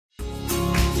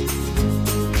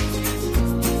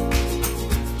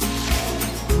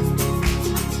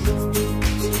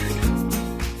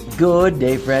Good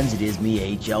day, friends. It is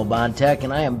me, HLModTech,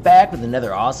 and I am back with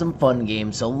another awesome fun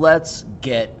game, so let's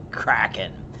get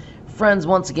cracking. Friends,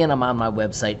 once again, I'm on my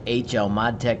website,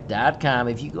 HLModTech.com.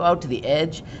 If you go out to the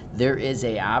edge, there is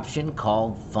an option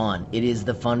called Phun. It is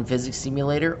the Fun Physics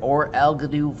Simulator, or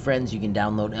Algodoo. Friends, you can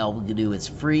download Algodoo. It's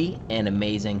free and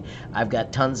amazing. I've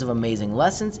got tons of amazing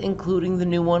lessons, including the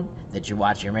new one that you're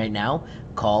watching right now,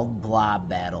 called Blob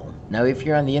Battle. Now, if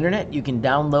you're on the internet, you can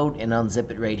download and unzip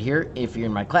it right here. If you're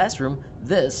in my classroom,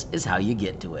 this is how you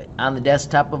get to it. On the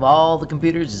desktop of all the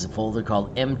computers is a folder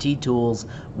called MT Tools.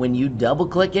 When you double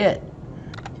click it,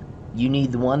 you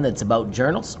need the one that's about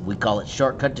journals. We call it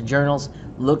Shortcut to Journals.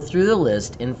 Look through the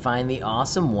list and find the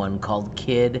awesome one called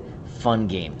Kid Fun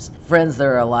Games. Friends,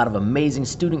 there are a lot of amazing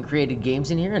student-created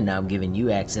games in here, and now I'm giving you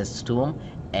access to them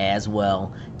as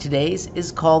well. Today's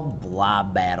is called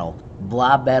Blob Battle.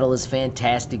 Blob Battle is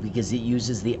fantastic because it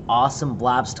uses the awesome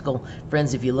blobsticle.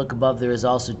 Friends, if you look above, there is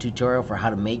also a tutorial for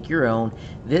how to make your own.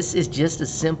 This is just a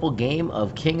simple game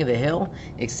of King of the Hill,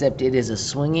 except it is a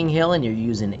swinging hill and you're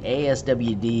using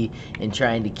ASWD and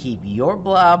trying to keep your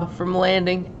blob from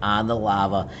landing on the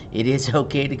lava. It is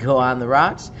okay to go on the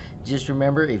rocks. Just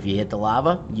remember, if you hit the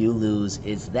lava, you lose.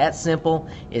 It's that simple.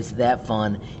 It's that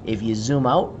fun. If you zoom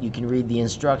out, you can read the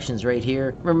instructions right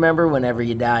here. Remember, whenever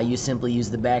you die, you simply use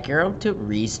the back arrow to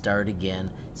restart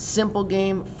again. Simple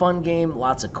game, fun game,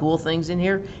 lots of cool things in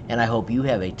here, and I hope you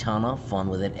have a ton of fun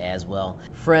with it as well.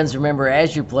 Friends, remember,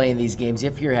 as you're playing these games,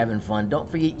 if you're having fun, don't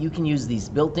forget you can use these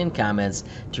built-in comments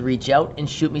to reach out and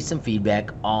shoot me some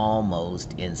feedback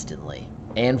almost instantly.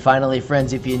 And finally,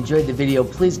 friends, if you enjoyed the video,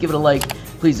 please give it a like.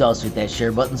 Please also hit that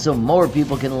share button so more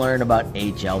people can learn about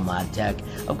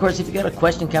HLModTech. Of course, if you got a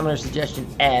question, comment, or suggestion,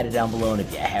 add it down below. And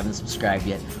if you haven't subscribed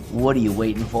yet, what are you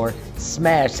waiting for?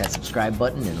 Smash that subscribe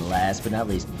button. And last but not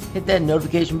least, hit that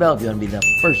notification bell if you want to be the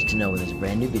first to know when there's a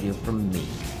brand new video from me,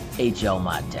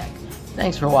 HLModTech.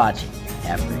 Thanks for watching.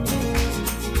 Have a great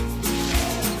day.